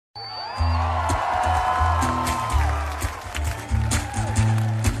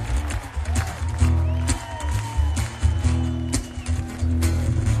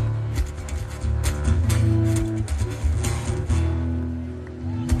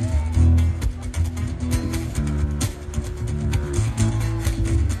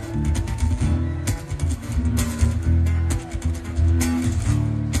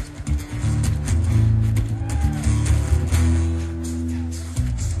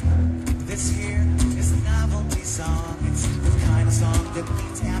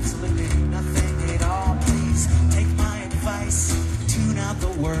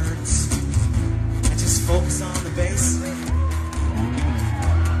words and just focus on the bass.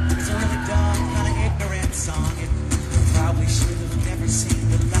 It's a really dumb, kind of ignorant song. It probably should have never seen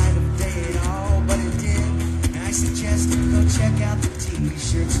the light of day at all, but it did. And I suggest you go check out the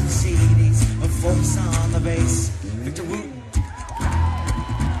t-shirts and CDs of Focus on the Bass. Victor Wooten.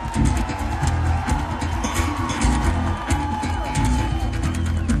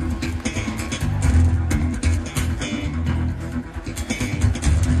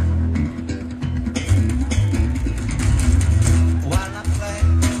 While I play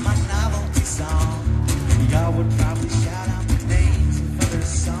my novelty song, y'all would probably shout out the names of other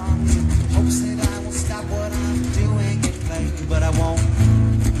songs in hopes that I will stop what I'm doing and play, but I won't,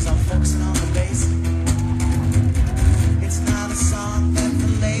 cause I'm focusing on the bass. It's not a song that the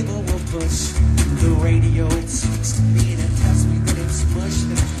label will push. The radio, it speaks to me and it tells me that it's mush,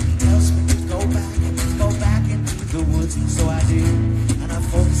 and it tells me to go back into the woods. So I do, and I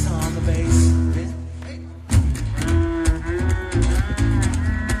focus on the bass.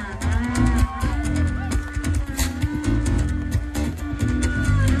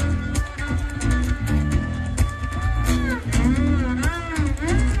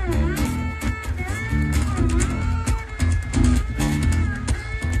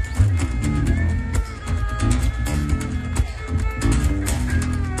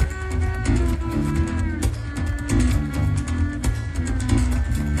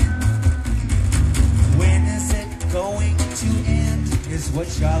 What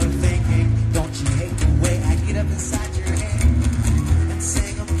y'all are thinking? Don't you hate the way I get up inside your head and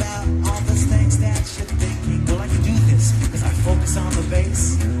sing about all those things that you're thinking? Well, I can do this because I focus on the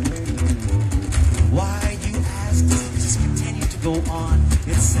bass. Why, you ask, does it just continue to go on?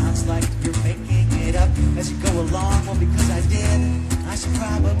 It sounds like you're making it up as you go along. Well, because I did, I should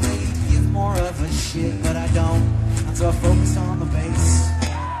probably give more of a shit, but I don't, and so I focus on the bass.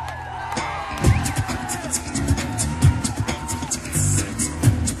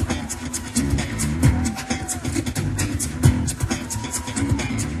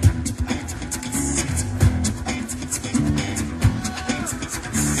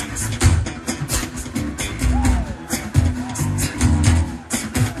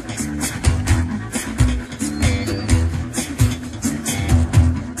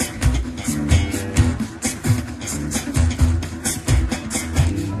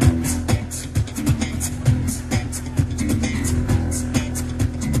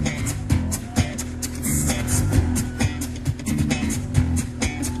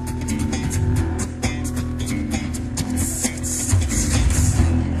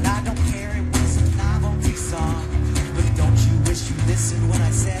 Listen when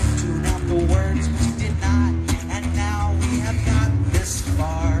I said tune out the words, but you did not, and now we have got this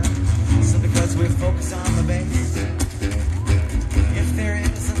far. So because we're focused on the bass, if there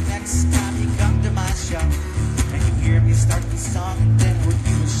is a next time you come to my show and you hear me start the song, then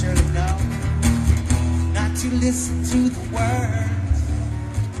you will surely know not to listen to the words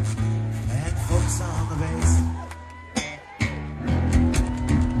and focus on the bass.